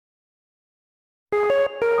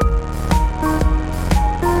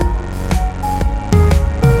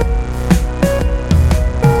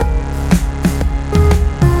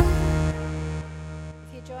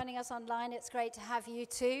Online, it's great to have you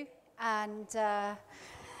too, and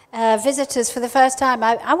visitors for the first time.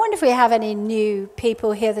 I wonder if we have any new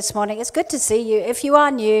people here this morning. It's good to see you. If you are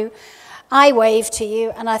new, I wave to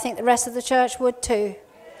you, and I think the rest of the church would too.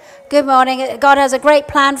 Good morning. God has a great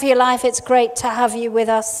plan for your life. It's great to have you with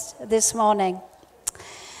us this morning.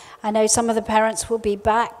 I know some of the parents will be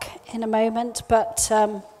back in a moment, but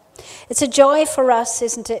it's a joy for us,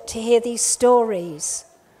 isn't it, to hear these stories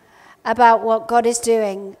about what God is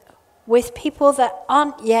doing with people that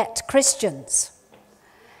aren't yet Christians.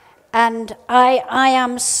 And I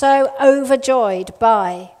am so overjoyed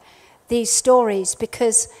by these stories,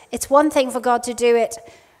 because it's one thing for God to do it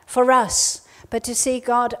for us, but to see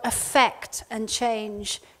God affect and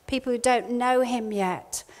change people who don't know him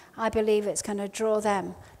yet, I believe it's going to draw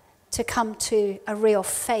them to come to a real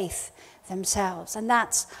faith themselves. And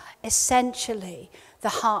that's essentially the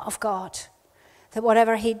heart of God, that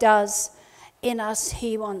whatever he does in us,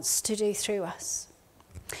 he wants to do through us.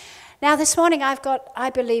 Now this morning I've got,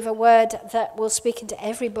 I believe, a word that will speak into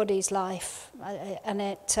everybody's life, and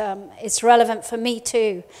it's relevant for me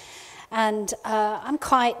too. And I'm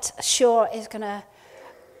quite sure it's going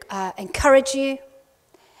to encourage you,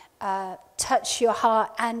 touch your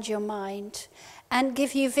heart and your mind, and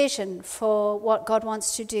give you vision for what God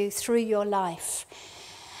wants to do through your life.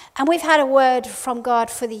 And we've had a word from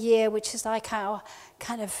God for the year, which is like our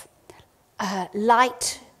kind of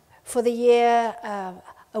light for the year,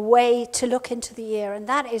 a way to look into the year, and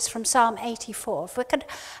that is from Psalm 84. If we could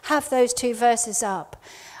have those two verses up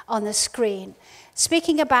on the screen,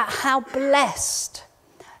 speaking about how blessed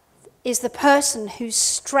is the person whose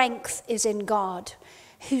strength is in God,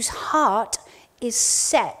 whose heart is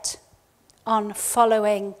set on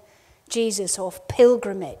following Jesus, or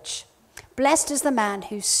pilgrimage. Blessed is the man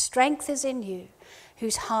whose strength is in you,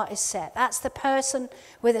 whose heart is set. That's the person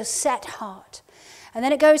with a set heart. And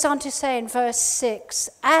then it goes on to say in verse 6,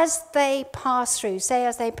 as they pass through, say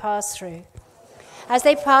as they pass through. As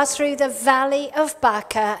they pass through the valley of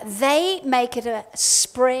Baca, they make it a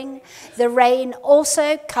spring. The rain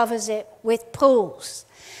also covers it with pools.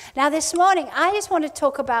 Now this morning, I just want to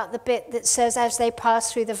talk about the bit that says, as they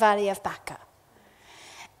pass through the valley of Baca.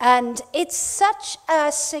 And it's such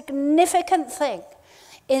a significant thing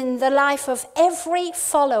in the life of every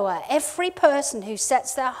follower, every person who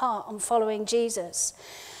sets their heart on following Jesus.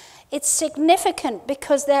 It's significant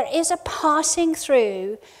because there is a passing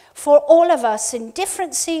through for all of us in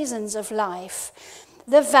different seasons of life,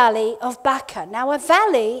 the valley of Baca. Now, a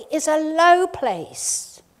valley is a low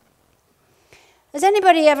place. Has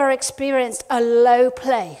anybody ever experienced a low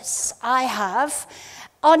place? I have,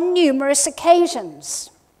 on numerous occasions.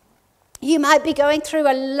 You might be going through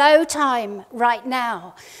a low time right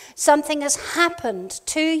now. Something has happened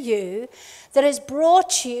to you that has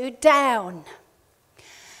brought you down.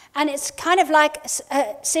 And it's kind of like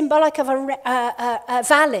symbolic of a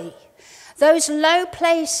valley. Those low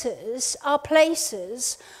places are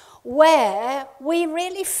places where we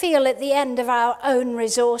really feel at the end of our own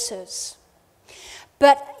resources.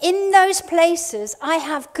 But in those places, I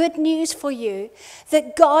have good news for you,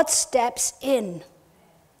 that God steps in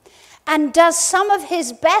and does some of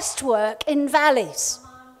his best work in valleys,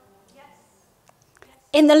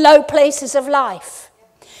 in the low places of life.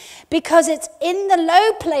 Because it's in the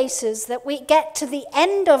low places that we get to the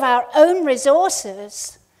end of our own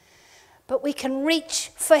resources, but we can reach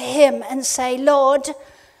for him and say, Lord,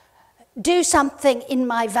 do something in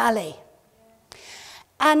my valley.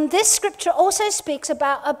 And this scripture also speaks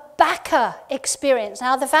about a Baca experience.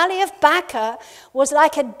 Now, the valley of Baca was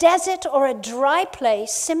like a desert or a dry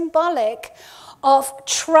place, symbolic of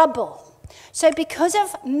trouble. So because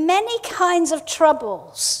of many kinds of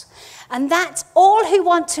troubles, and that's all who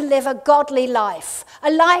want to live a godly life,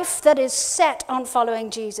 a life that is set on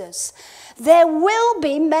following Jesus, there will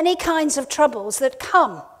be many kinds of troubles that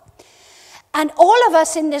come. And all of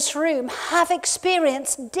us in this room have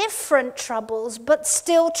experienced different troubles, but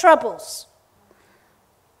still troubles.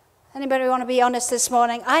 Anybody want to be honest this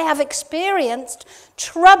morning? I have experienced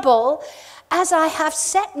trouble as I have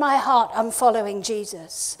set my heart on following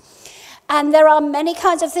Jesus. And there are many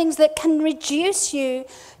kinds of things that can reduce you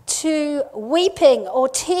to weeping or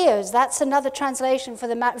tears. That's another translation for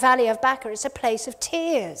the valley of Baca. It's a place of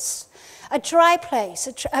tears, a dry place,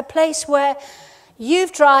 a place where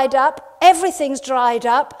you've dried up, everything's dried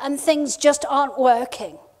up, and things just aren't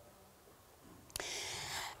working.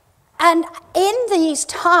 And in these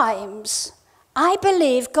times, I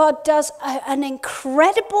believe God does an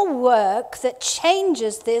incredible work that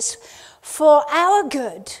changes this for our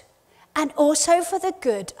good and also for the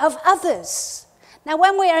good of others. Now,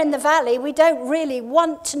 when we are in the valley, we don't really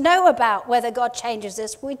want to know about whether God changes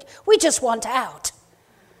us. We just want out.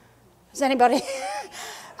 Does anybody?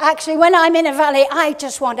 Actually, when I'm in a valley, I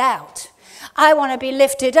just want out. I want to be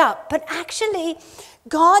lifted up. But actually,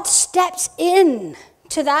 God steps in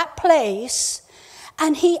to that place,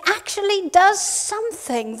 and he actually does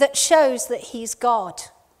something that shows that he's God.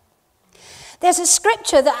 There's a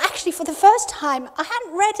scripture that actually for the first time, I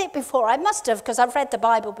hadn't read it before. I must have, because I've read the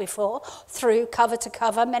Bible before, through cover to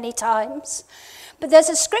cover many times. But there's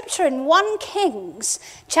a scripture in 1 Kings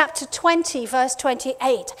chapter 20, verse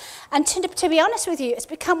 28. And to be honest with you, it's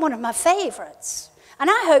become one of my favorites.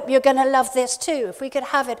 And I hope you're going to love this too, if we could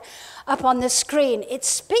have it up on the screen. It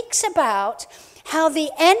speaks about how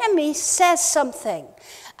the enemy says something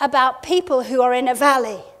about people who are in a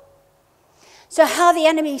valley. So how the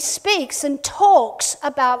enemy speaks and talks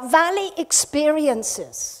about valley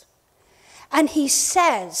experiences. And he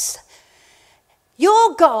says,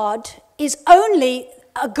 your God is only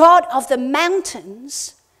a God of the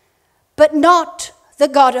mountains, but not the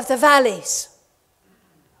God of the valleys.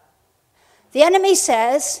 The enemy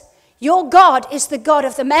says, your God is the God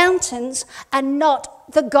of the mountains and not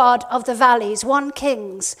the God of the valleys. 1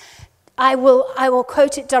 Kings. I will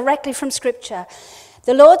quote it directly from Scripture.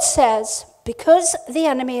 The Lord says, because the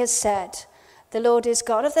enemy has said, the Lord is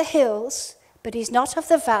God of the hills, but he's not of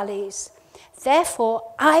the valleys,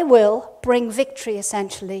 therefore I will bring victory,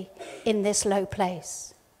 essentially, in this low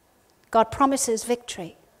place. God promises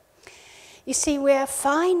victory. You see, we're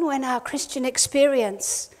fine when our Christian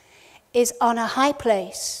experience is on a high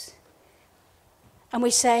place, and we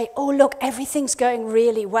say, oh, look, everything's going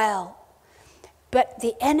really well. But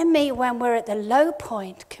the enemy, when we're at the low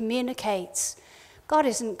point, communicates, God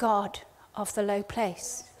isn't God of the low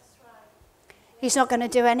place. He's not going to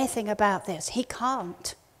do anything about this. He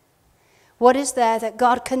can't. What is there that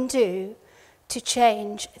God can do to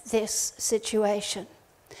change this situation?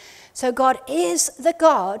 So God is the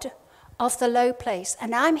God of the low place.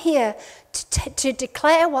 And I'm here to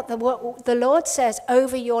declare what the Lord says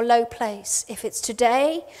over your low place. If it's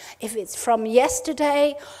today, if it's from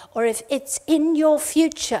yesterday, or if it's in your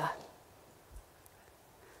future.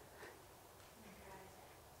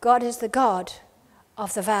 God is the God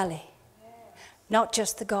of the valley, not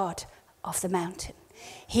just the God of the mountain.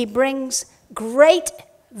 He brings great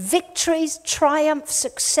victories, triumph,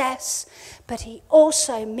 success, but he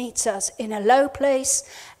also meets us in a low place,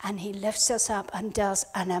 and he lifts us up and does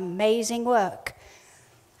an amazing work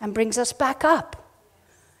and brings us back up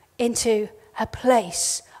into a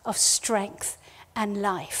place of strength and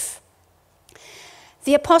life.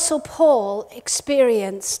 The Apostle Paul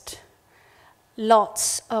experienced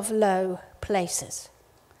lots of low places.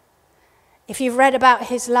 If you've read about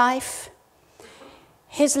his life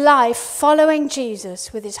following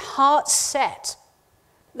Jesus with his heart set,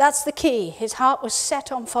 that's the key. His heart was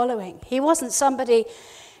set on following. He wasn't somebody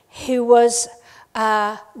who was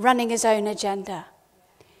running his own agenda.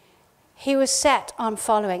 He was set on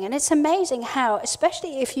following. And it's amazing how,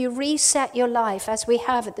 especially if you reset your life, as we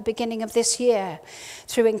have at the beginning of this year,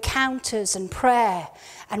 through encounters and prayer,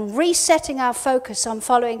 and resetting our focus on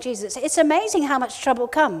following Jesus, it's amazing how much trouble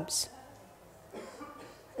comes.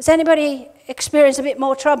 Has anybody experienced a bit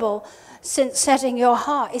more trouble since setting your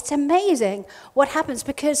heart? It's amazing what happens,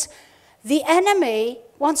 because the enemy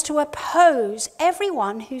wants to oppose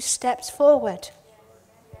everyone who steps forward.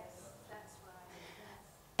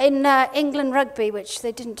 In England rugby, which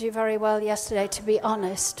they didn't do very well yesterday, to be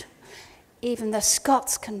honest, even the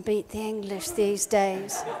Scots can beat the English these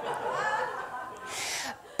days.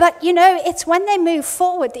 But, you know, it's when they move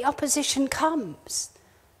forward, the opposition comes.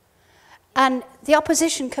 And the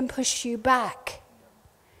opposition can push you back.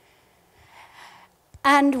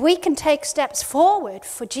 And we can take steps forward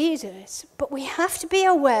for Jesus, but we have to be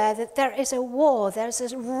aware that there is a war. There's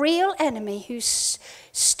a real enemy who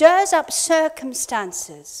stirs up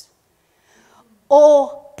circumstances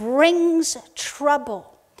or brings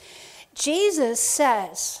trouble. Jesus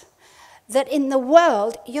says that in the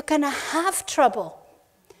world you're going to have trouble,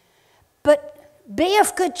 but be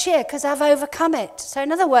of good cheer because I've overcome it. So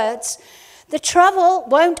in other words, the trouble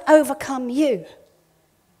won't overcome you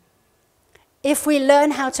if we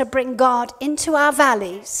learn how to bring God into our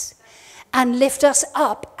valleys and lift us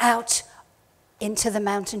up out into the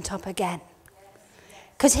mountaintop again.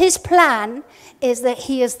 Because his plan is that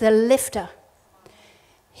he is the lifter.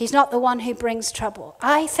 He's not the one who brings trouble.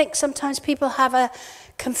 I think sometimes people have a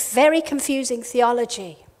very confusing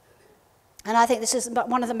theology. And I think this is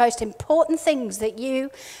one of the most important things that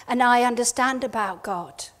you and I understand about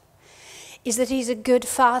God, is that he's a good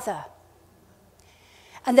father.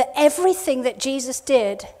 And that everything that Jesus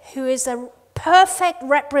did, who is a perfect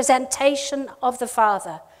representation of the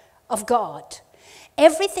Father, of God.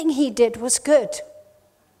 Everything he did was good.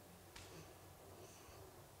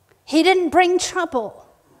 He didn't bring trouble.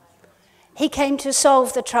 He came to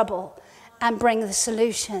solve the trouble and bring the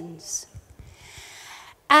solutions.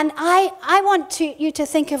 And I want you to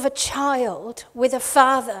think of a child with a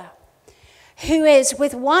father who is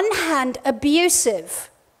with one hand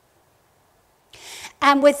abusive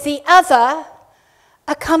and with the other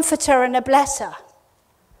a comforter and a blesser.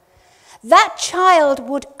 That child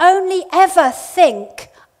would only ever think,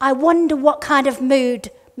 I wonder what kind of mood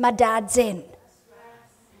my dad's in.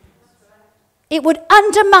 It would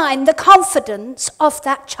undermine the confidence of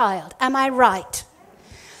that child. Am I right?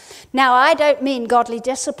 Now, I don't mean godly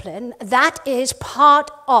discipline. That is part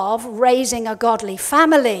of raising a godly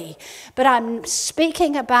family. But I'm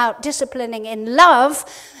speaking about disciplining in love,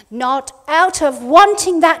 not out of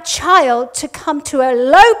wanting that child to come to a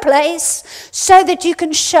low place so that you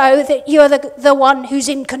can show that you're the one who's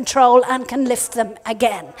in control and can lift them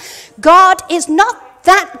again. God is not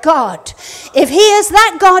that God. If he is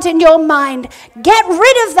that God in your mind, get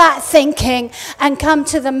rid of that thinking and come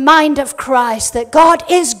to the mind of Christ, that God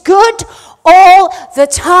is good all the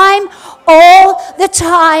time. All the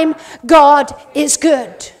time, God is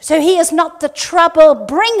good. So he is not the trouble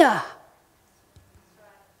bringer.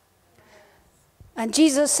 And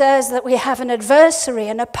Jesus says that we have an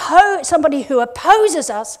adversary, somebody who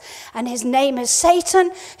opposes us, and his name is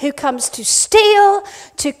Satan, who comes to steal,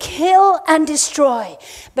 to kill, and destroy.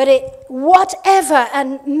 But whatever,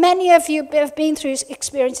 and many of you have been through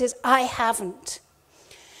experiences I haven't.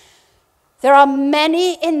 There are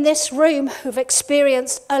many in this room who've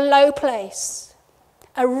experienced a low place,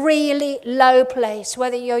 a really low place,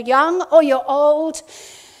 whether you're young or you're old.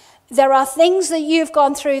 There are things that you've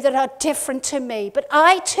gone through that are different to me, but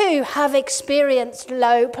I too have experienced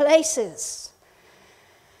low places.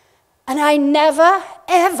 And I never,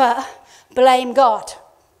 ever blame God.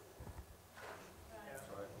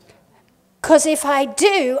 Because if I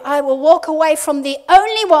do, I will walk away from the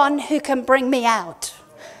only one who can bring me out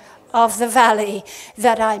of the valley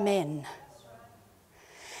that I'm in.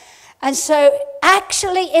 And so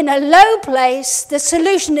actually in a low place, the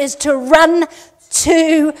solution is to run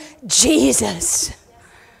to Jesus.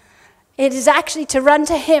 It is actually to run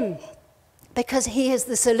to him, because he is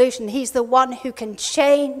the solution. He's the one who can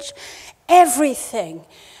change everything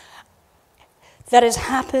that has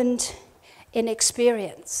happened in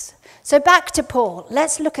experience. So back to Paul.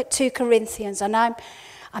 Let's look at 2 Corinthians. And I'm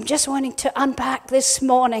just wanting to unpack this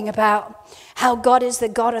morning about how God is the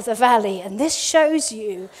God of the valley. And this shows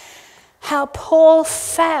you how Paul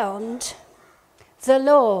found the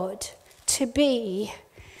Lord to be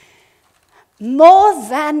more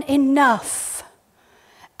than enough,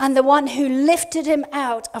 and the one who lifted him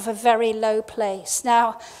out of a very low place.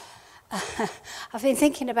 Now, I've been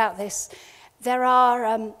thinking about this. There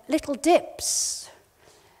are little dips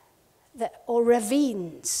or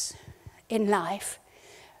ravines in life,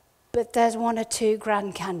 but there's 1 or 2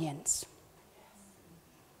 Grand Canyons.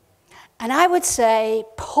 And I would say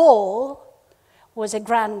Paul was a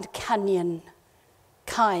Grand Canyon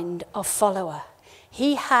kind of follower.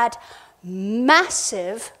 He had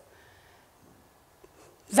massive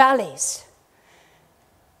valleys.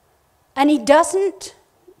 And he doesn't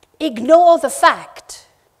ignore the fact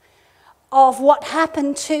of what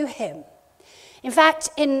happened to him. In fact,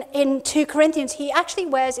 in 2 Corinthians, he actually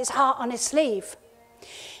wears his heart on his sleeve.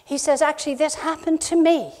 He says, actually, this happened to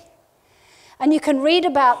me. And you can read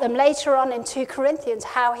about them later on in 2 Corinthians,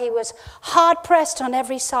 how he was hard-pressed on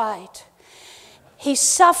every side. He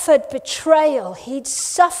suffered betrayal. He'd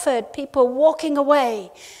suffered people walking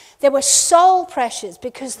away. There were soul pressures,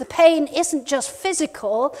 because the pain isn't just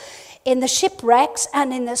physical in the shipwrecks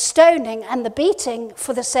and in the stoning and the beating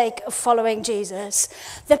for the sake of following Jesus.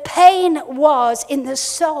 The pain was in the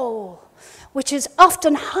soul, which is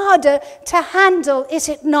often harder to handle, is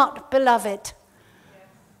it not, beloved?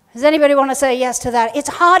 Does anybody want to say yes to that? It's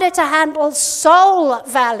harder to handle soul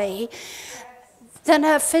valley than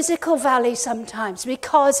a physical valley sometimes,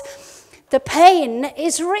 because the pain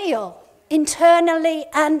is real, internally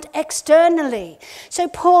and externally. So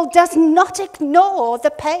Paul does not ignore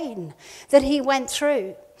the pain that he went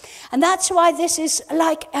through. And that's why this is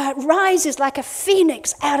rises like a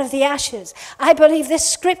phoenix out of the ashes. I believe this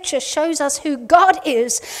scripture shows us who God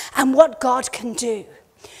is and what God can do.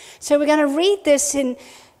 So we're going to read this in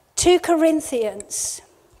 2 Corinthians.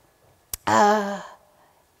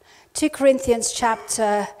 2 Corinthians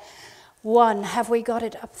chapter 1. Have we got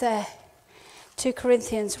it up there? 2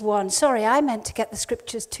 Corinthians 1. Sorry, I meant to get the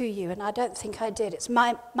scriptures to you, and I don't think I did. It's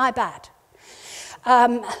my bad.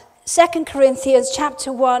 2 Corinthians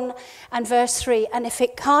chapter 1 and verse 3. And if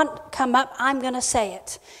it can't come up, I'm going to say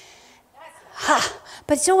it.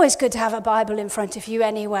 But it's always good to have a Bible in front of you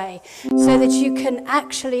anyway, so that you can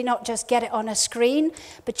actually not just get it on a screen,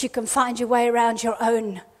 but you can find your way around your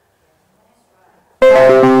own.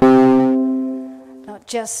 Not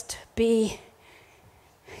just be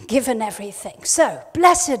given everything. So,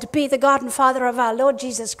 blessed be the God and Father of our Lord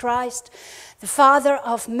Jesus Christ, the Father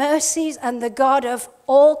of mercies and the God of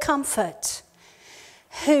all comfort,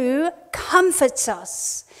 who comforts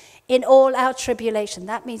us in all our tribulation.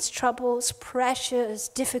 That means troubles, pressures,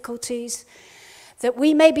 difficulties, that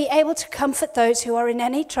we may be able to comfort those who are in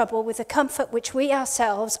any trouble with the comfort which we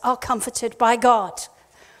ourselves are comforted by God.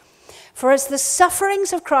 For as the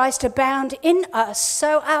sufferings of Christ abound in us,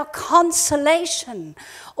 so our consolation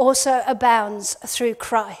also abounds through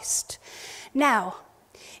Christ. Now,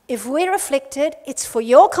 if we're afflicted, it's for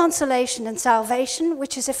your consolation and salvation,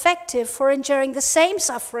 which is effective for enduring the same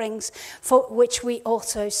sufferings for which we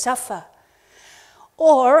also suffer.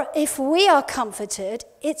 Or if we are comforted,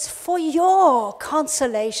 it's for your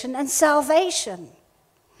consolation and salvation.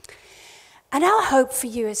 And our hope for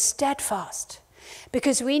you is steadfast,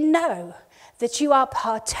 because we know that you are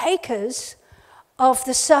partakers of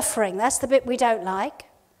the suffering. That's the bit we don't like.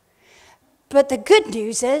 But the good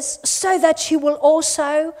news is, so that you will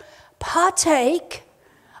also partake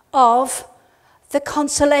of the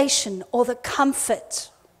consolation or the comfort.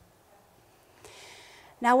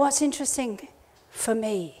 Now, what's interesting for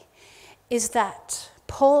me is that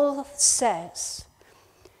Paul says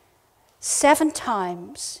 7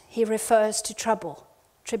 times he refers to trouble,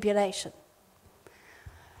 tribulation.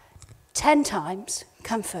 10 times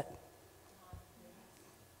comfort.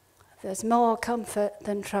 There's more comfort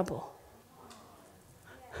than trouble.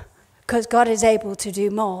 Because God is able to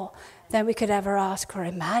do more than we could ever ask or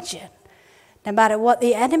imagine. No matter what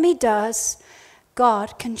the enemy does,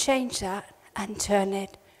 God can change that and turn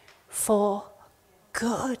it for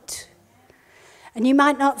good. And you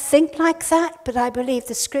might not think like that, but I believe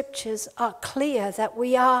the scriptures are clear that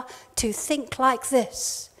we are to think like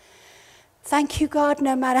this. Thank you, God,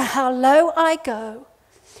 no matter how low I go,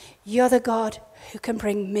 you're the God who can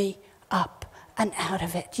bring me up and out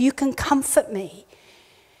of it. You can comfort me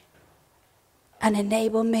and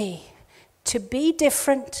enable me to be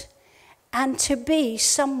different and to be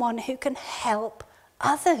someone who can help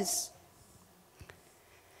others.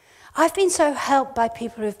 I've been so helped by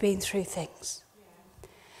people who've been through things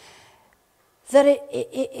that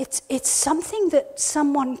it's something that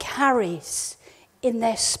someone carries in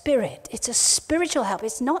their spirit. It's a spiritual help.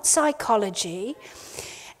 It's not psychology,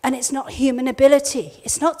 and it's not human ability.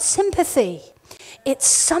 It's not sympathy. It's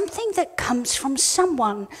something that comes from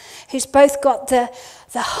someone who's both got the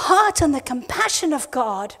heart and the compassion of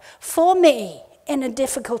God for me in a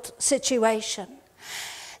difficult situation.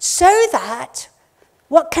 So that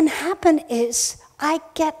what can happen is I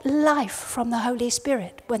get life from the Holy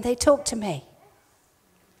Spirit when they talk to me.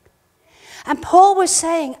 And Paul was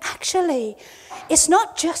saying, actually, it's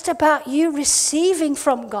not just about you receiving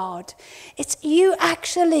from God. It's you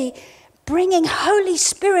actually bringing Holy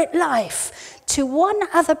Spirit life to one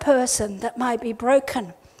other person that might be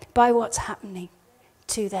broken by what's happening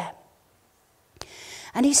to them.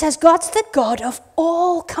 And he says, God's the God of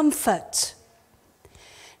all comfort.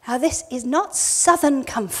 Now, this is not southern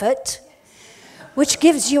comfort, which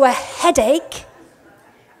gives you a headache.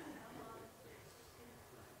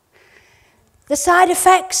 The side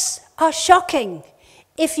effects are shocking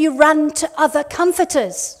if you run to other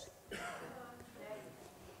comforters.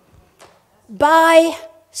 Buy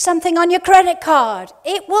something on your credit card.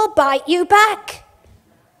 It will bite you back.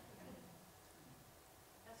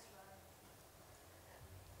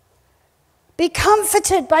 Be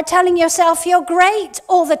comforted by telling yourself you're great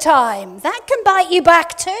all the time. That can bite you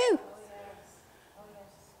back too.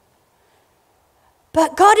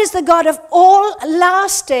 But God is the God of all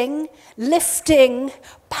lasting, lifting,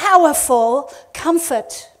 powerful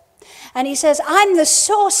comfort. And he says, I'm the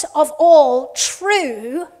source of all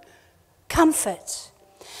true comfort.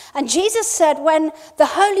 And Jesus said, when the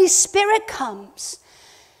Holy Spirit comes,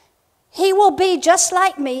 he will be just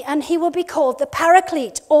like me, and he will be called the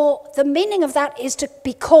Paraclete, or the meaning of that is to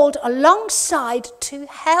be called alongside to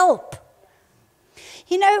help.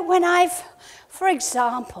 You know, when for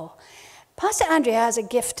example, Pastor Andrea has a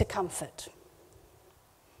gift to comfort.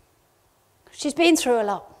 She's been through a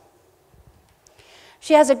lot.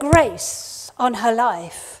 She has a grace on her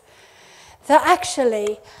life that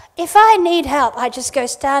actually, if I need help, I just go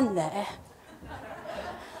stand there.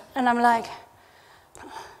 And I'm like,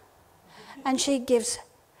 and she gives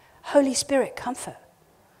Holy Spirit comfort.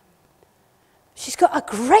 She's got a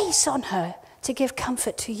grace on her to give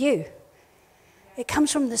comfort to you. It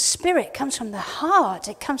comes from the Spirit, it comes from the heart,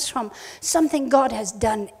 it comes from something God has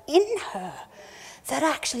done in her that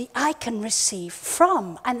actually I can receive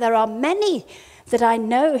from. And there are many that I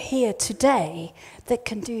know here today that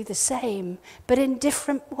can do the same, but in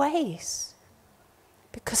different ways.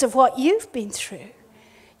 Because of what you've been through,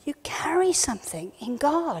 you carry something in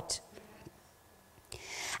God.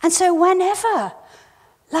 And so whenever,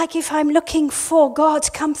 like if I'm looking for God's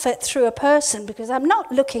comfort through a person, because I'm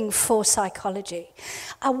not looking for psychology,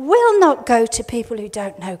 I will not go to people who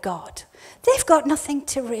don't know God. They've got nothing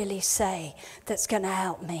to really say that's going to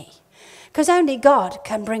help me. Because only God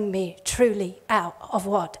can bring me truly out of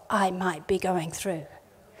what I might be going through.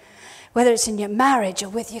 Whether it's in your marriage or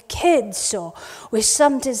with your kids or with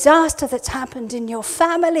some disaster that's happened in your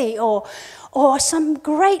family or some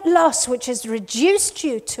great loss which has reduced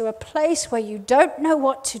you to a place where you don't know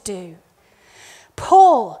what to do.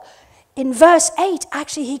 Paul, in verse 8,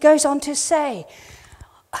 actually he goes on to say,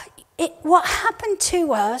 what happened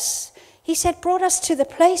to us, he said, brought us to the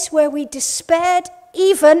place where we despaired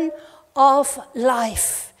even of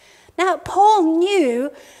life. Now, Paul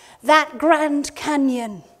knew that Grand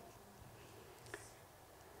Canyon.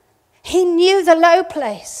 He knew the low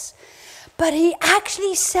place. But he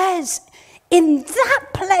actually says, in that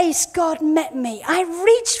place God met me. I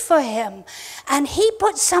reached for him and he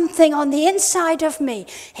put something on the inside of me.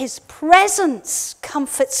 His presence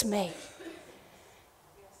comforts me.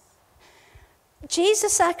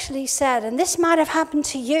 Jesus actually said, and this might have happened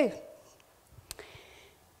to you,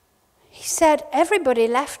 he said, everybody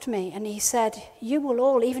left me. And he said, you will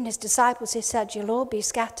all, even his disciples, he said, you'll all be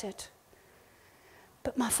scattered.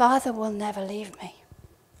 But my Father will never leave me.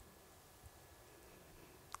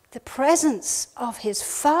 The presence of his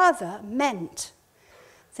Father meant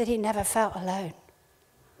that he never felt alone.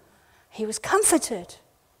 He was comforted.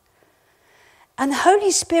 And the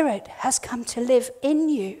Holy Spirit has come to live in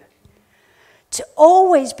you, to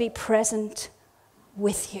always be present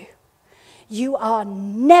with you. You are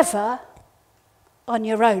never on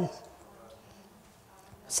your own.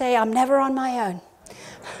 Say, I'm never on my own.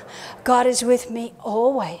 God is with me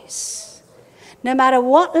always. No matter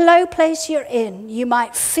what low place you're in, you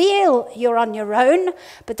might feel you're on your own,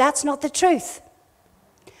 but that's not the truth.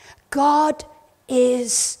 God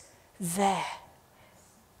is there.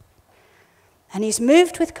 And he's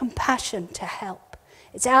moved with compassion to help.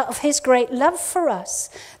 It's out of his great love for us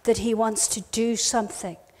that he wants to do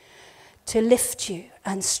something to lift you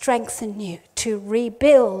and strengthen you, to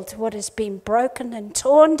rebuild what has been broken and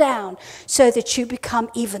torn down so that you become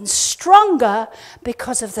even stronger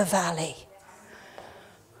because of the valley.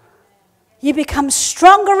 You become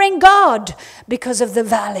stronger in God because of the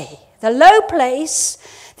valley. The low place,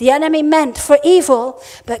 the enemy meant for evil,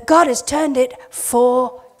 but God has turned it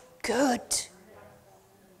for good.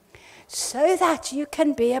 So that you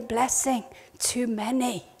can be a blessing to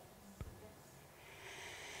many.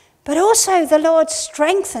 But also the Lord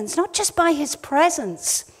strengthens, not just by his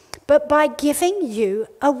presence, but by giving you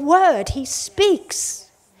a word. He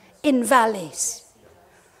speaks in valleys.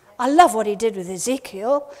 I love what he did with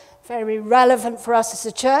Ezekiel. Very relevant for us as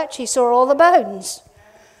a church. He saw all the bones.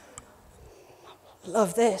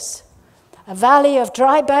 Love this. A valley of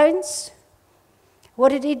dry bones. What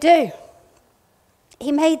did he do?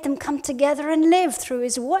 He made them come together and live through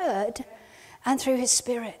his word and through his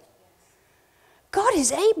Spirit. God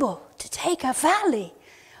is able to take a valley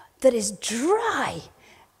that is dry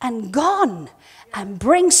and gone and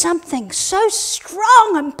bring something so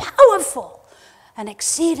strong and powerful, an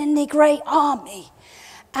exceedingly great army,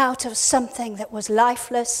 out of something that was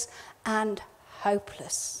lifeless and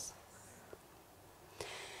hopeless.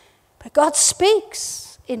 But God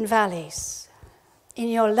speaks in valleys, in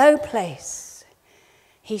your low place.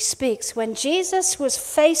 He speaks. When Jesus was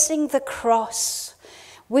facing the cross,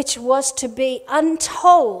 which was to be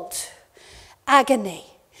untold agony,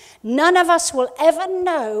 none of us will ever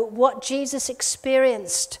know what Jesus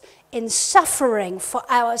experienced in suffering for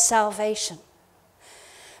our salvation.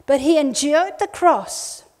 But he endured the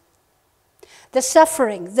cross, the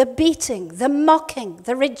suffering, the beating, the mocking,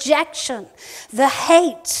 the rejection, the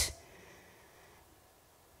hate.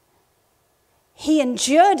 He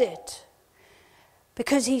endured it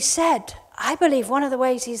because he said, I believe one of the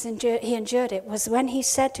ways he endured it was when he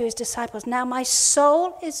said to his disciples, now my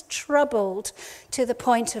soul is troubled to the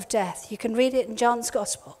point of death. You can read it in John's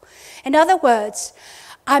Gospel. In other words,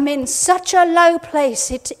 I'm in such a low place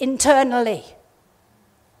internally.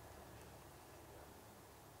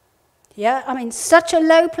 Yeah, I'm in such a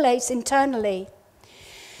low place internally.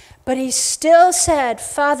 But he still said,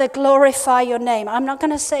 Father, glorify your name. I'm not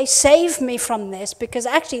going to say save me from this, because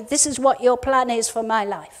actually this is what your plan is for my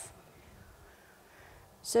life.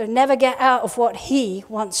 So never get out of what he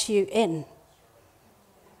wants you in.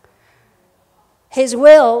 His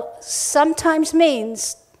will sometimes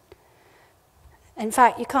means, in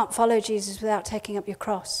fact, you can't follow Jesus without taking up your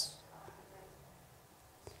cross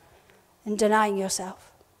and denying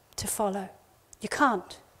yourself to follow. You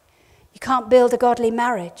can't. You can't build a godly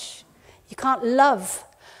marriage. You can't love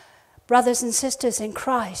brothers and sisters in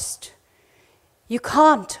Christ. You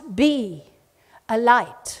can't be a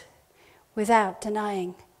light without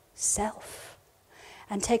denying self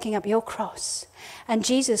and taking up your cross. And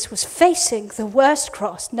Jesus was facing the worst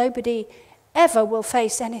cross. Nobody ever will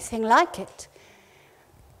face anything like it.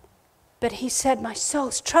 But he said, my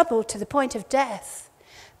soul's troubled to the point of death.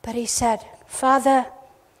 But he said, Father,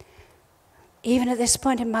 even at this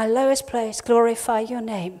point in my lowest place, glorify your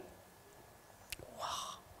name.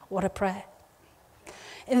 Wow, what a prayer.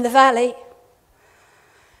 In the valley,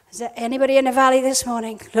 is there anybody in the valley this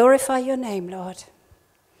morning? Glorify your name, Lord.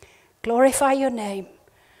 Glorify your name.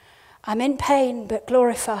 I'm in pain, but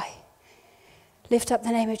glorify. Lift up the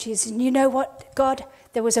name of Jesus. And you know what, God?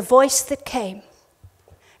 There was a voice that came.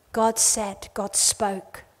 God said, God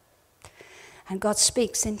spoke. And God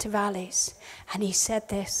speaks into valleys. And he said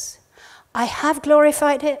this, I have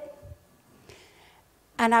glorified it,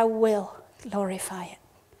 and I will glorify it.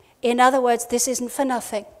 In other words, this isn't for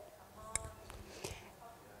nothing.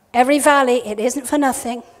 Every valley, it isn't for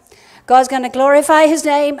nothing. God's going to glorify his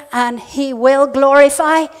name, and he will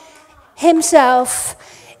glorify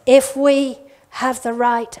himself if we have the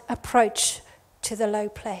right approach to the low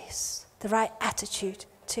place, the right attitude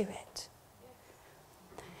to it.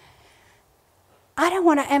 I don't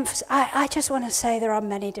want to emphasize, I just want to say there are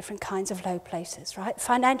many different kinds of low places, right?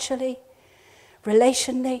 Financially,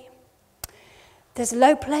 relationally. There's a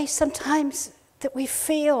low place sometimes that we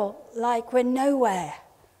feel like we're nowhere.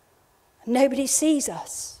 Nobody sees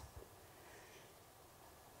us.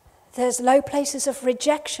 There's low places of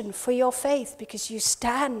rejection for your faith because you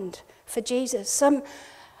stand for Jesus. Some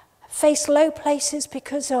face low places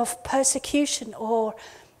because of persecution or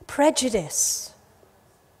prejudice.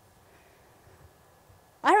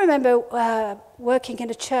 I remember working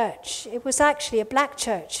in a church. It was actually a black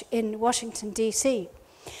church in Washington, D.C.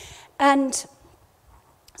 And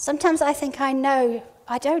sometimes I think I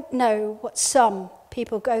don't know what some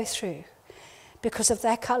people go through because of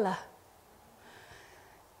their color.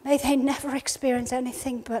 May they never experience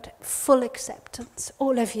anything but full acceptance,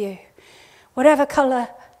 all of you, whatever color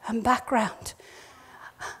and background.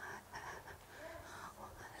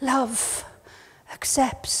 Love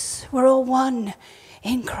accepts. We're all one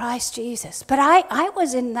in Christ Jesus. But I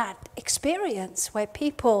was in that experience where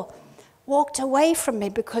people walked away from me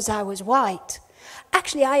because I was white.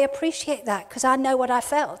 Actually, I appreciate that because I know what I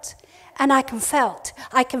felt. And I can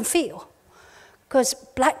feel. Because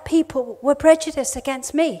black people were prejudiced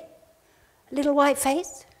against me. Little white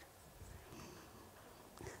face.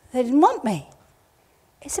 They didn't want me.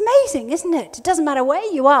 It's amazing, isn't it? It doesn't matter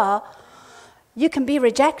where you are, you can be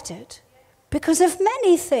rejected because of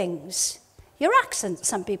many things. Your accent,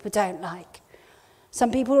 some people don't like.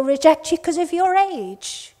 Some people will reject you because of your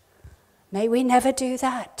age. May we never do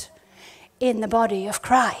that in the body of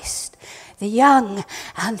Christ. The young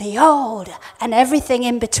and the old and everything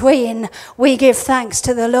in between, we give thanks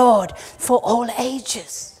to the Lord for all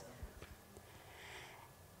ages.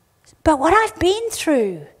 But what I've been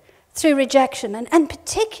through rejection, and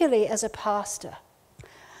particularly as a pastor,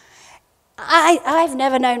 I've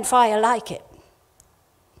never known fire like it.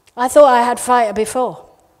 I thought I had fire before.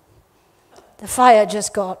 The fire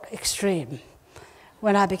just got extreme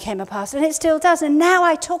when I became a pastor, and it still does. And now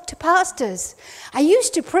I talk to pastors. I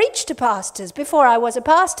used to preach to pastors before I was a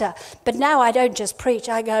pastor, but now I don't just preach.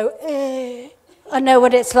 I go, I know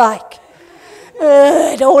what it's like.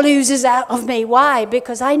 It all oozes out of me. Why?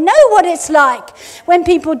 Because I know what it's like when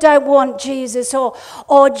people don't want Jesus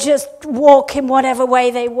or just walk in whatever way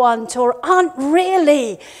they want or aren't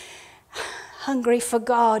really hungry for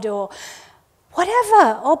God or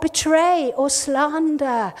whatever, or betray or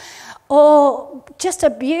slander or just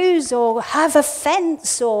abuse or have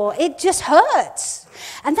offense, or it just hurts.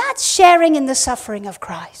 And that's sharing in the suffering of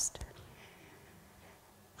Christ.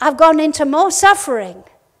 I've gone into more suffering,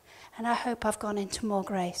 and I hope I've gone into more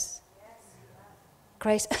grace.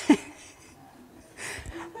 Grace.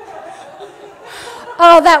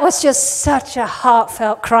 Oh, that was just such a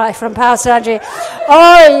heartfelt cry from Pastor Angie.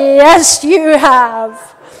 Oh, yes, you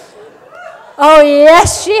have. Oh,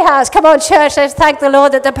 yes, she has. Come on, church, let's thank the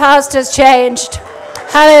Lord that the pastor's changed.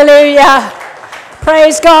 Hallelujah.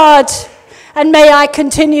 Praise God. And may I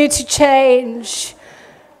continue to change.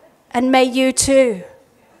 And may you too.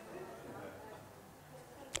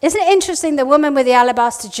 Isn't it interesting, the woman with the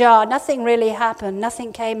alabaster jar, nothing really happened.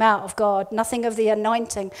 Nothing came out of God. Nothing of the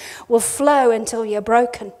anointing will flow until you're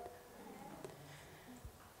broken.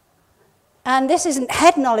 And this isn't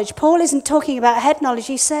head knowledge. Paul isn't talking about head knowledge.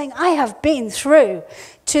 He's saying, I have been through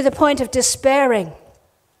to the point of despairing.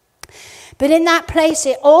 But in that place,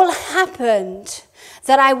 it all happened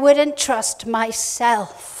that I wouldn't trust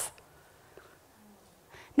myself.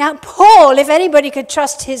 Now, Paul, if anybody could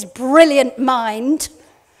trust his brilliant mind,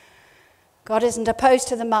 God isn't opposed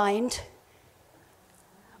to the mind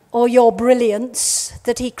or your brilliance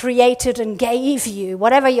that he created and gave you.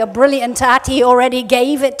 Whatever you're brilliant at, he already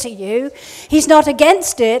gave it to you. He's not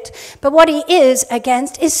against it, but what he is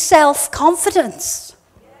against is self-confidence.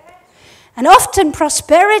 And often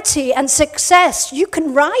prosperity and success, you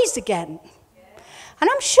can rise again. And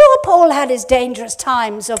I'm sure Paul had his dangerous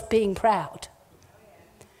times of being proud,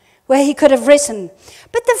 where he could have risen.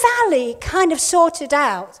 But the valley kind of sorted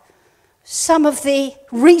out some of the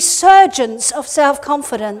resurgence of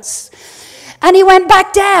self-confidence. And he went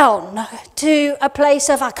back down to a place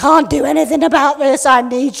of, I can't do anything about this, I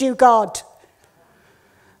need you, God.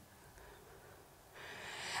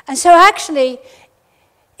 And so actually,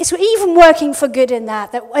 it's even working for good in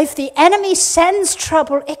that if the enemy sends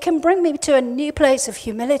trouble, it can bring me to a new place of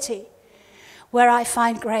humility where I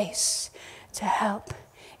find grace to help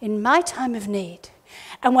in my time of need.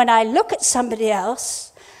 And when I look at somebody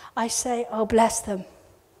else, I say, oh, bless them.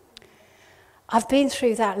 I've been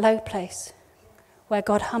through that low place where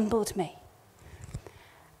God humbled me.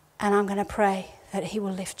 And I'm going to pray that he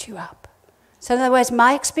will lift you up. So in other words,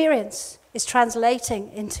 my experience is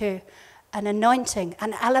translating into an anointing,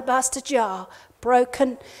 an alabaster jar,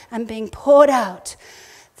 broken and being poured out,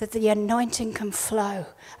 that the anointing can flow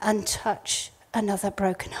and touch another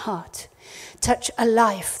broken heart, touch a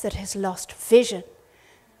life that has lost vision.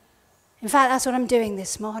 In fact, that's what I'm doing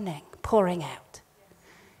this morning, pouring out.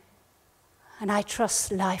 And I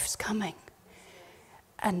trust life's coming.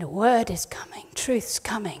 And the word is coming, truth's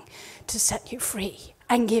coming to set you free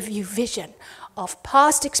and give you vision of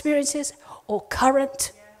past experiences or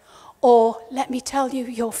current, or let me tell you,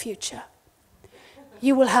 your future.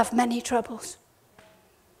 You will have many troubles.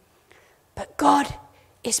 But God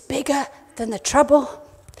is bigger than the trouble.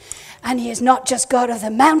 And he is not just God of the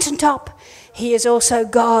mountaintop, he is also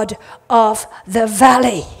God of the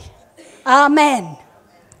valley. Amen.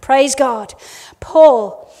 Praise God.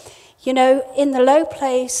 Paul, in the low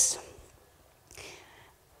place,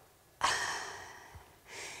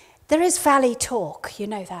 there is valley talk. You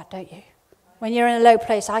know that, don't you? When you're in a low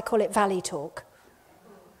place, I call it valley talk.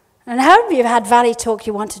 And how many of you have had valley talk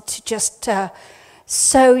you wanted to just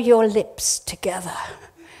sew your lips together?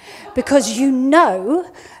 Because you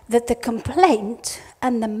know that the complaint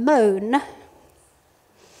and the moan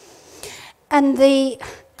and the,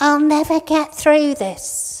 I'll never get through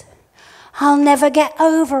this, I'll never get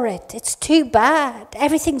over it, it's too bad,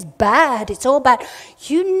 everything's bad, it's all bad.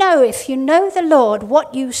 You know, if you know the Lord,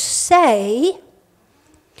 what you say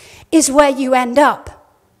is where you end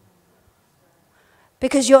up.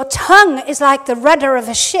 Because your tongue is like the rudder of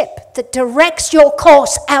a ship that directs your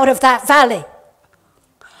course out of that valley.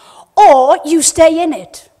 Or you stay in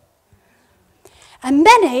it. And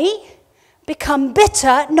many become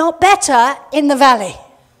bitter, not better, in the valley.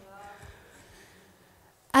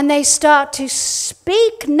 And they start to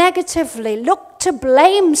speak negatively, look to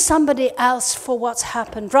blame somebody else for what's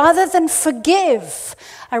happened, rather than forgive.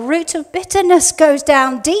 A root of bitterness goes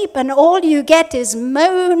down deep, and all you get is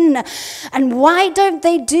moan. And why don't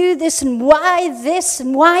they do this, and why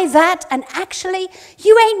that? And actually,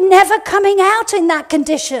 you ain't never coming out in that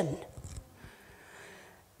condition.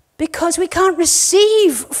 Because we can't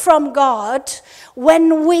receive from God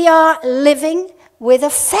when we are living with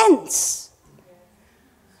offense.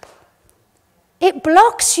 It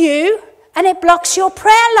blocks you and it blocks your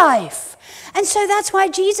prayer life. And so that's why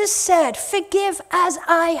Jesus said, forgive as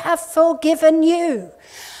I have forgiven you.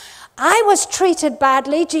 I was treated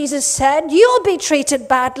badly, Jesus said, you'll be treated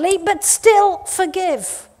badly, but still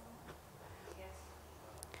forgive.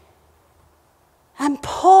 And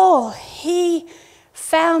Paul, he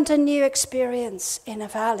found a new experience in a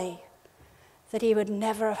valley that he would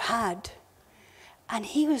never have had. And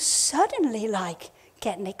he was suddenly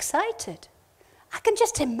getting excited. I can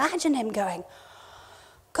just imagine him going,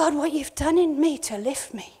 God, what you've done in me to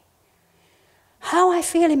lift me. How I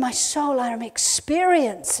feel in my soul, I am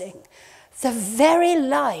experiencing the very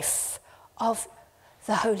life of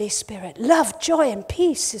the Holy Spirit. Love, joy, and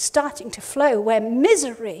peace is starting to flow where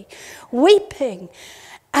misery, weeping,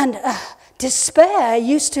 and despair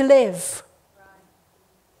used to live.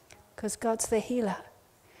 Because God's the healer.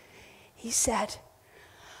 He said,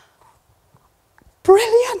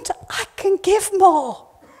 brilliant, I can give more.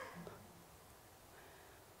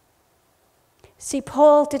 See,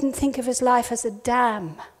 Paul didn't think of his life as a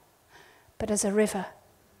dam, but as a river.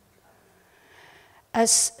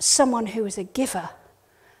 As someone who is a giver,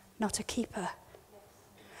 not a keeper.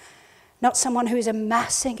 Not someone who is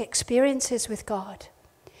amassing experiences with God,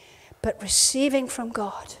 but receiving from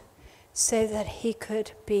God so that he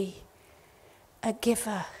could be a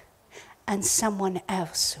giver and someone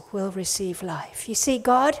else will receive life. You see,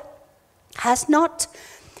 God has not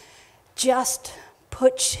just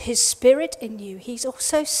put his spirit in you. He's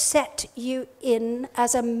also set you in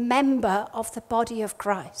as a member of the body of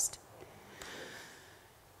Christ.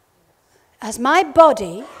 As my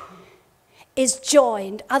body is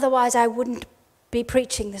joined, otherwise I wouldn't be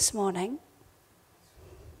preaching this morning.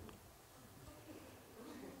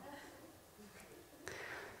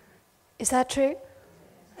 Is that true?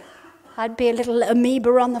 I'd be a little amoeba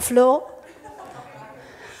on the floor.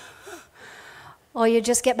 Or you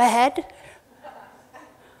just get my head.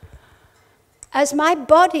 As my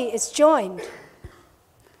body is joined,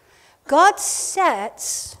 God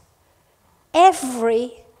sets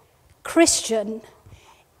every Christian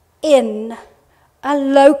in a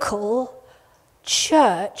local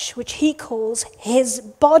church, which he calls his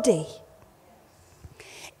body.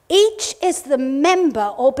 Each is the member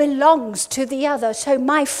or belongs to the other. So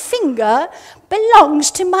my finger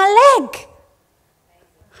belongs to my leg.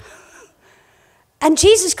 And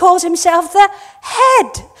Jesus calls himself the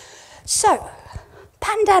head. So,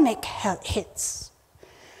 pandemic hits.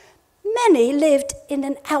 Many lived in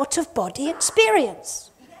an out-of-body experience.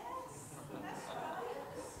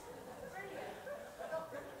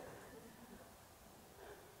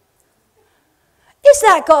 Is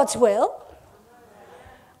that God's will?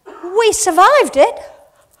 We survived it.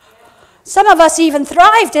 Some of us even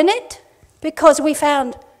thrived in it because we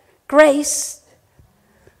found grace.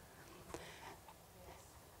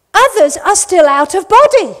 Others are still out of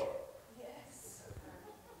body.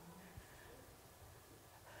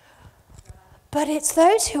 But it's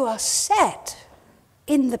those who are set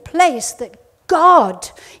in the place that God,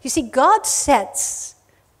 you see, God sets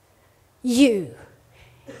you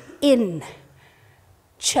in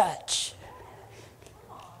church.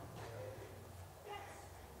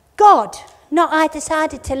 God, not I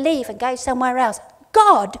decided to leave and go somewhere else.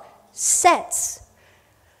 God sets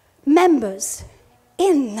members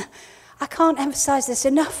in. I can't emphasize this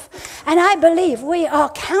enough. And I believe we are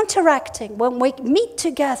counteracting when we meet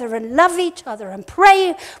together and love each other and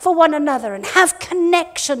pray for one another and have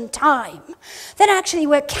connection time. Then actually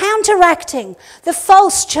we're counteracting the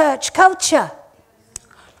false church culture.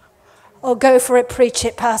 Or go for it, preach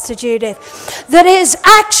it, Pastor Judith. That is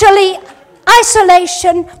actually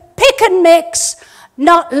isolation, pick and mix,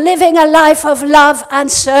 not living a life of love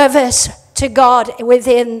and service to God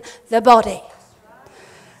within the body.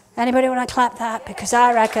 Anybody want to clap that? Because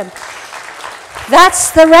I reckon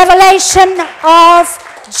that's the revelation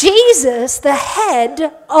of Jesus, the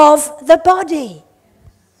head of the body.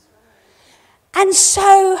 And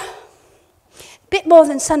so, a bit more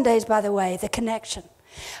than Sundays, by the way, the connection.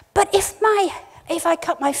 But if I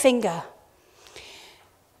cut my finger,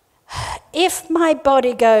 if my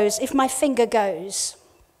body goes, if my finger goes,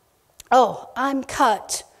 oh, I'm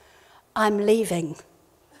cut, I'm leaving.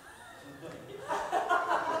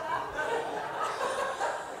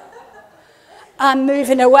 I'm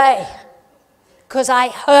moving away because I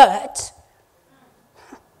hurt.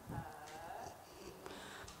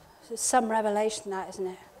 There's some revelation that, isn't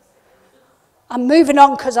it? I'm moving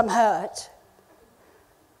on because I'm hurt.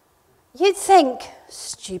 You'd think,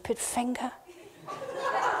 stupid finger.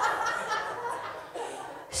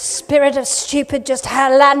 Spirit of stupid just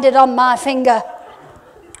landed on my finger.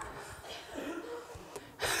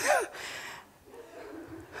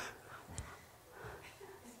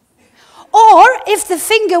 Or if the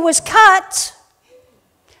finger was cut,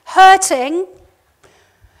 hurting,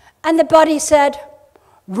 and the body said,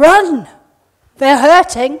 run, they're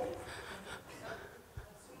hurting.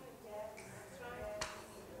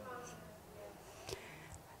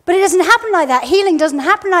 But it doesn't happen like that. Healing doesn't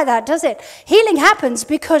happen like that, does it? Healing happens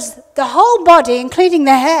because the whole body, including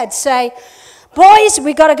the head, say, boys,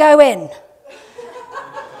 we got to go in.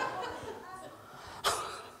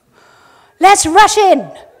 Let's rush in.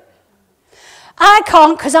 I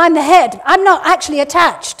can't because I'm the head. I'm not actually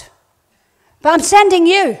attached. But I'm sending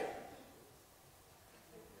you.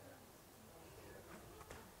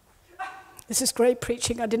 This is great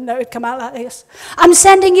preaching. I didn't know it'd come out like this. I'm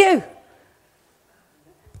sending you.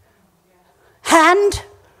 Hand,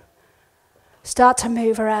 start to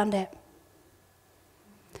move around it.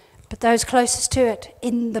 But those closest to it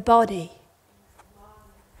in the body,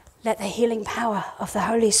 let the healing power of the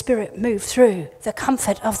Holy Spirit move through the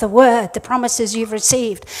comfort of the word, the promises you've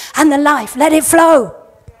received, and the life. Let it flow.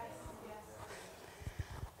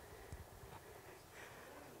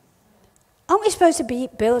 Aren't we supposed to be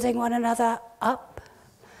building one another up?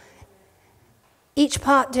 Each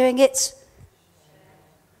part doing its,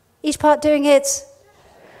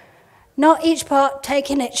 not each part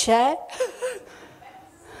taking its share.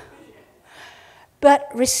 But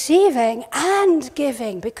receiving and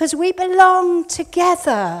giving, because we belong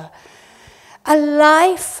together. A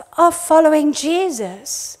life of following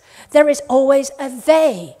Jesus, there is always a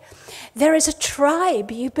they. There is a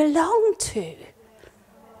tribe you belong to.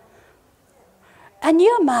 And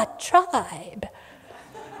you're my tribe.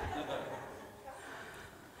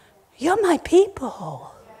 You're my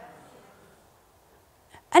people.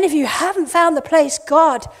 And if you haven't found the place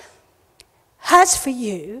God has for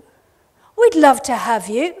you, we'd love to have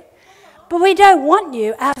you, but we don't want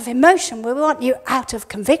you out of emotion. We want you out of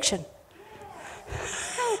conviction.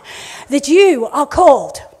 That you are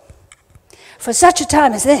called for such a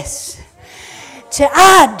time as this to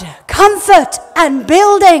add comfort and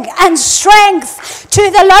building and strength to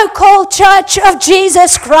the local church of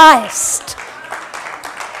Jesus Christ.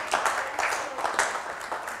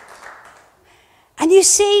 And you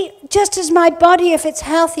see, just as my body, if it's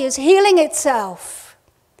healthy, is healing itself,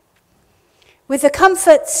 with the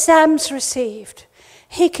comfort Sam's received,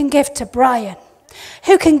 he can give to Brian,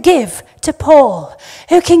 who can give to Paul,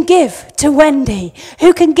 who can give to Wendy,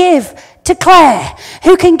 who can give to Claire,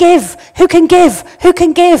 who can give.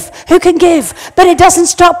 But it doesn't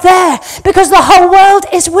stop there, because the whole world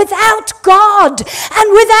is without God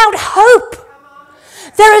and without hope.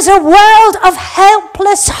 There is a world of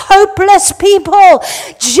helpless, hopeless people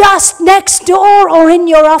just next door or in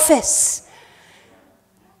your office.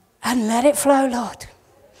 And let it flow, Lord.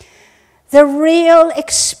 The real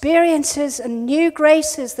experiences and new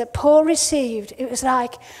graces that Paul received, it was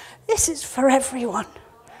like, this is for everyone.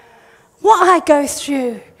 What I go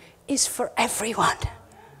through is for everyone.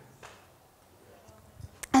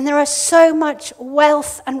 And there are so much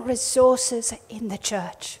wealth and resources in the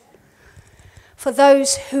church for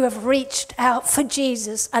those who have reached out for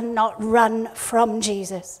Jesus and not run from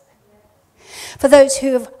Jesus. For those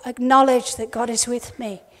who have acknowledged that God is with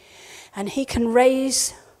me. And he can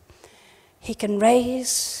raise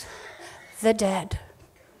the dead.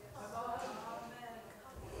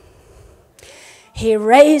 He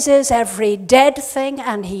raises every dead thing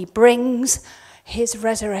and he brings his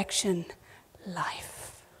resurrection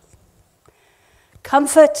life.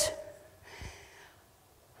 Comfort,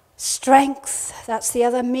 strength, that's the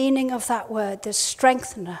other meaning of that word, the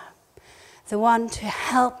strengthener, the one to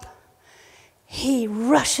help. He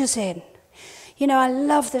rushes in. You know, I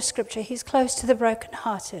love the scripture. He's close to the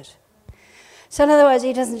brokenhearted. So in other words,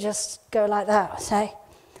 he doesn't just go like that, say,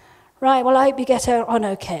 right, well, I hope you get on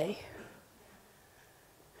okay.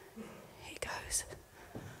 He goes.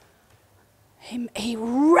 He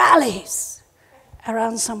rallies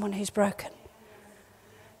around someone who's broken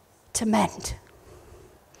to mend,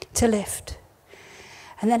 to lift.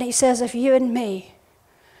 And then he says, if you and me,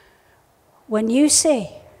 when you see,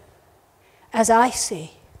 as I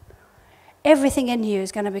see, everything in you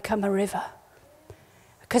is going to become a river,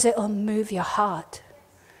 because it will move your heart,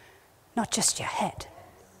 not just your head.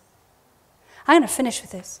 I'm going to finish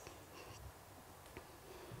with this.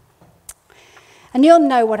 And you'll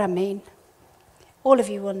know what I mean. All of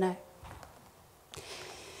you will know.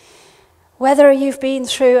 Whether you've been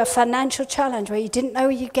through a financial challenge where you didn't know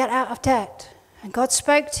you'd get out of debt, and God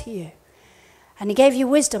spoke to you, and he gave you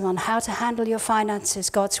wisdom on how to handle your finances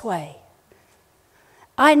God's way.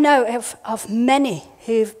 I know of many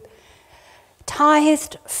who've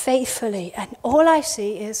tithed faithfully, and all I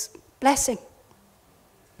see is blessing.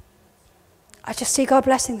 I just see God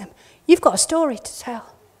blessing them. You've got a story to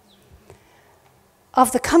tell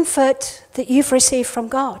of the comfort that you've received from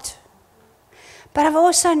God. But I've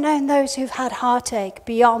also known those who've had heartache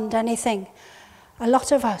beyond anything a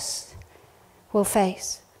lot of us will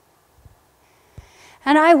face.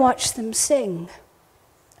 And I watch them sing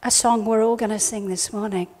a song we're all going to sing this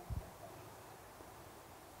morning.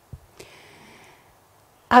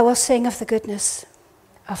 I will sing of the goodness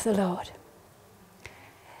of the Lord.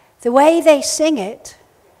 The way they sing it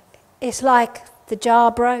is like the jar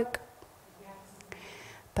broke,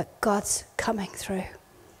 but God's coming through.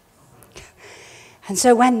 And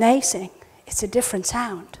so when they sing, it's a different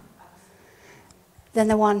sound. than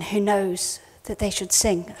the one who knows that they should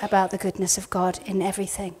sing about the goodness of God in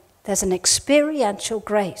everything. There's an experiential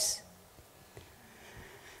grace.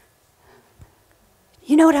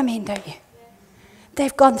 You know what I mean, don't you?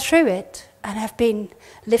 They've gone through it and have been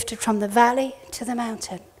lifted from the valley to the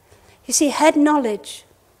mountain. You see, head knowledge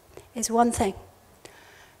is one thing,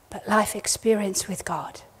 but life experience with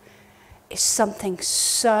God is something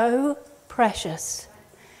so precious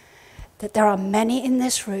that there are many in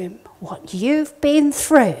this room, what you've been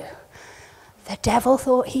through, the devil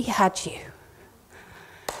thought he had you,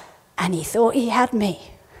 and he thought he had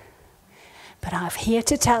me. But I'm here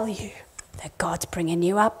to tell you that God's bringing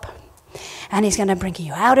you up, and he's going to bring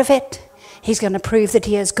you out of it. He's going to prove that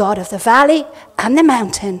he is God of the valley and the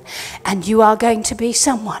mountain, and you are going to be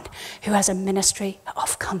someone who has a ministry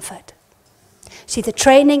of comfort. See, the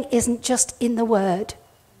training isn't just in the word.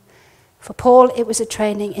 For Paul, it was a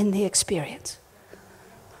training in the experience.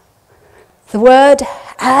 The word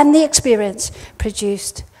and the experience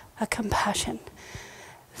produced a compassion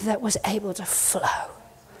that was able to flow.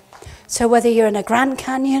 So whether you're in a Grand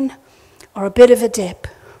Canyon or a bit of a dip,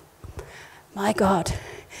 my God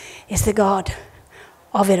is the God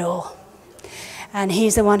of it all. And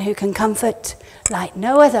he's the one who can comfort like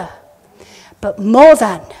no other. But more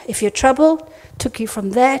than, if your trouble took you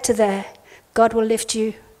from there to there, God will lift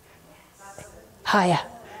you higher.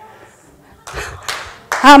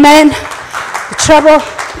 Amen. The trouble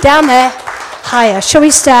down there, higher. Shall we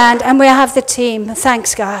stand and we'll have the team.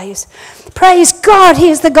 Thanks, guys. Praise God. He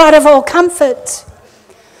is the God of all comfort.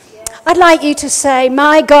 I'd like you to say,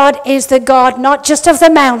 my God is the God not just of the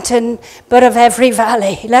mountain, but of every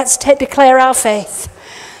valley. Let's declare our faith.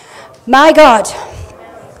 My God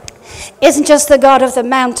isn't just the God of the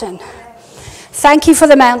mountain. Thank you for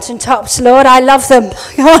the mountaintops, Lord. I love them.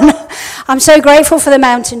 I'm so grateful for the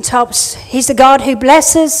mountaintops. He's the God who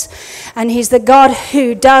blesses, and he's the God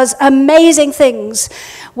who does amazing things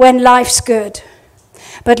when life's good.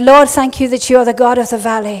 But Lord, thank you that you're the God of the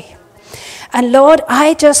valley. And Lord,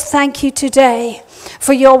 I just thank you today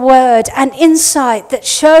for your word and insight that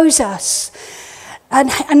shows us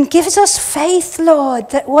and gives us faith, Lord,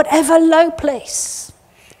 that whatever low place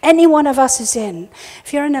any one of us is in,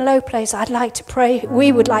 if you're in a low place, I'd like to pray.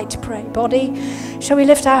 We would like to pray. Body, shall we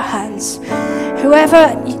lift our hands?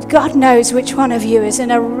 Whoever, God knows which one of you is in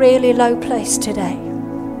a really low place today.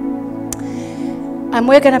 And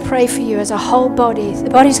we're going to pray for you as a whole body. The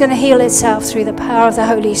body's going to heal itself through the power of the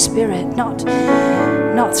Holy Spirit, not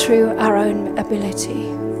through our own ability.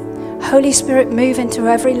 Holy Spirit, move into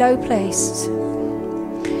every low place.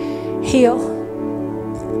 Heal.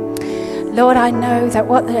 Lord, I know that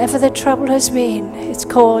whatever the trouble has been, it's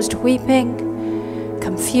caused weeping,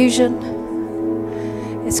 confusion.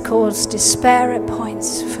 It's caused despair at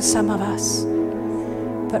points for some of us.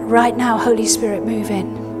 But right now, Holy Spirit, move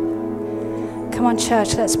in. Come on,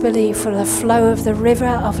 church, let's believe for the flow of the river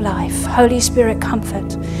of life. Holy Spirit,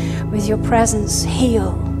 comfort with your presence.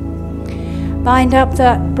 Heal. Bind up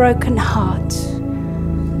that broken heart,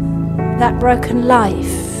 that broken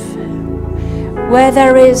life. Where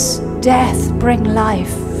there is death, bring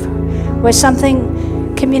life. Where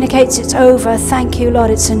something communicates it's over, thank you, Lord,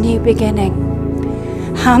 it's a new beginning.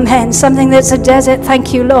 Amen. Something that's a desert,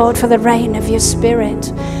 thank you, Lord, for the rain of your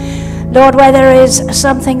Spirit. Lord, where there is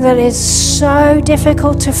something that is so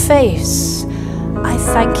difficult to face, I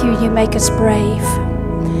thank you, you make us brave.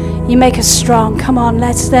 You make us strong. Come on,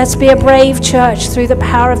 let's be a brave church through the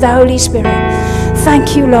power of the Holy Spirit.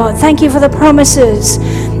 Thank you, Lord. Thank you for the promises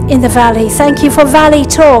in the valley. Thank you for valley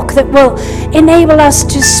talk that will enable us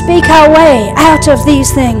to speak our way out of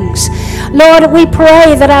these things. Lord, we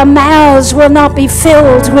pray that our mouths will not be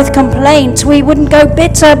filled with complaint. We wouldn't go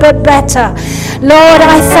bitter but better. Lord,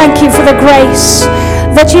 I thank you for the grace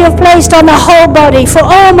that you have placed on the whole body for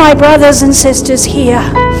all my brothers and sisters here.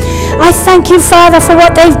 I thank you, Father, for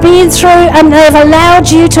what they've been through and they've allowed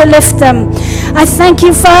you to lift them. I thank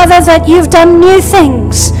you, Father, that you've done new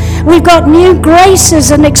things. We've got new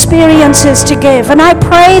graces and experiences to give. And I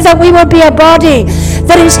pray that we will be a body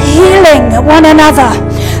that is healing one another.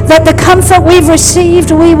 That the comfort we've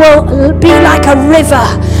received, we will be like a river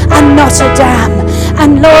and not a dam.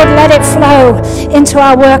 And Lord, let it flow into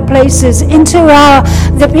our workplaces, into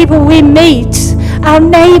the people we meet, our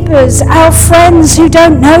neighbors, our friends who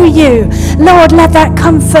don't know you. Lord, let that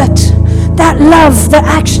comfort, that love that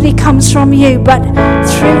actually comes from you, but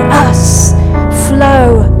through us,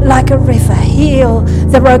 flow like a river. Heal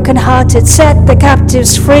the brokenhearted, set the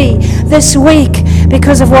captives free this week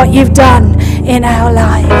because of what you've done in our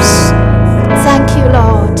lives. Thank you,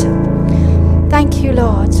 Lord. Thank you,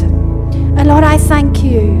 Lord. And Lord, I thank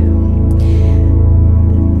you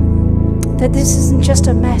that this isn't just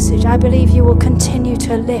a message. I believe you will continue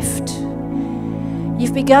to lift.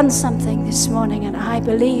 You've begun something this morning, and I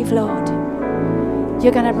believe, Lord,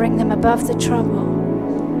 you're going to bring them above the trouble.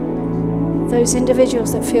 Those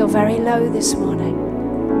individuals that feel very low this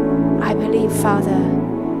morning, I believe, Father,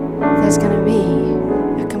 there's going to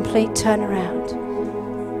be a complete turnaround.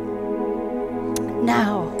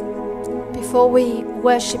 Now, before we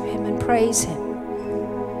worship him and praise him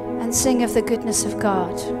and sing of the goodness of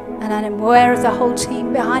God, and I'm aware of the whole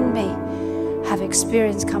team behind me have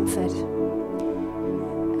experienced comfort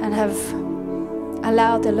and have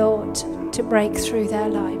allowed the Lord to break through their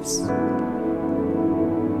lives,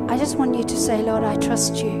 I just want you to say, Lord, I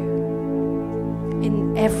trust you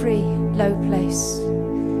in every low place,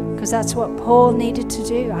 because that's what Paul needed to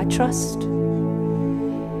do. I trust.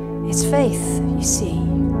 It's faith, you see.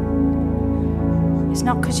 It's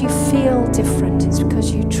not because you feel different, it's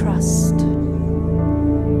because you trust.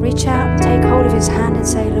 Reach out and take hold of his hand and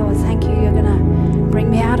say, Lord, thank you, you're going to bring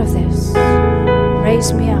me out of this.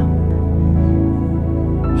 Raise me up.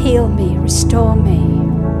 Heal me, restore me.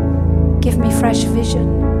 Give me fresh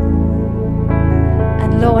vision.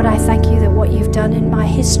 And Lord, I thank you that what you've done in my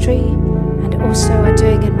history and also are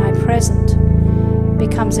doing in my present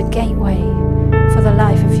becomes a gateway for the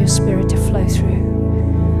life of your Spirit to flow through.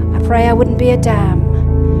 I pray I wouldn't be a dam,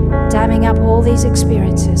 damming up all these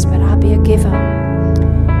experiences, but I'll be a giver.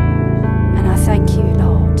 And I thank you,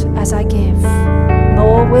 Lord, as I give,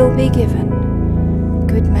 more will be given.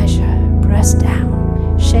 Good measure, pressed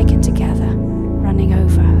down, shaken together, running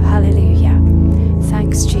over. Hallelujah.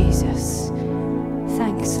 Thanks, Jesus.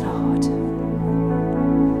 Thanks, Lord.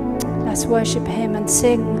 Let's worship him and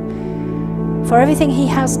sing for everything he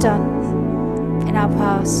has done in our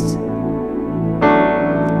past,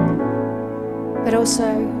 but also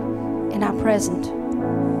in our present.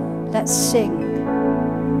 Let's sing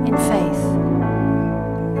in faith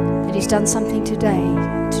that he's done something today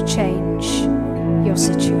to change your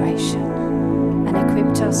situation and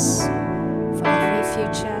equipped us for every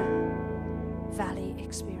future valley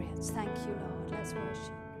experience. Thank you, Lord. Let's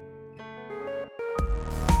worship.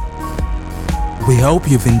 We hope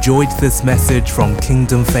you've enjoyed this message from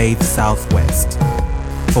Kingdom Faith Southwest.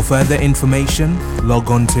 For further information, log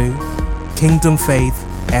on to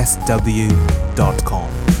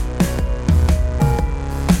kingdomfaithsw.com.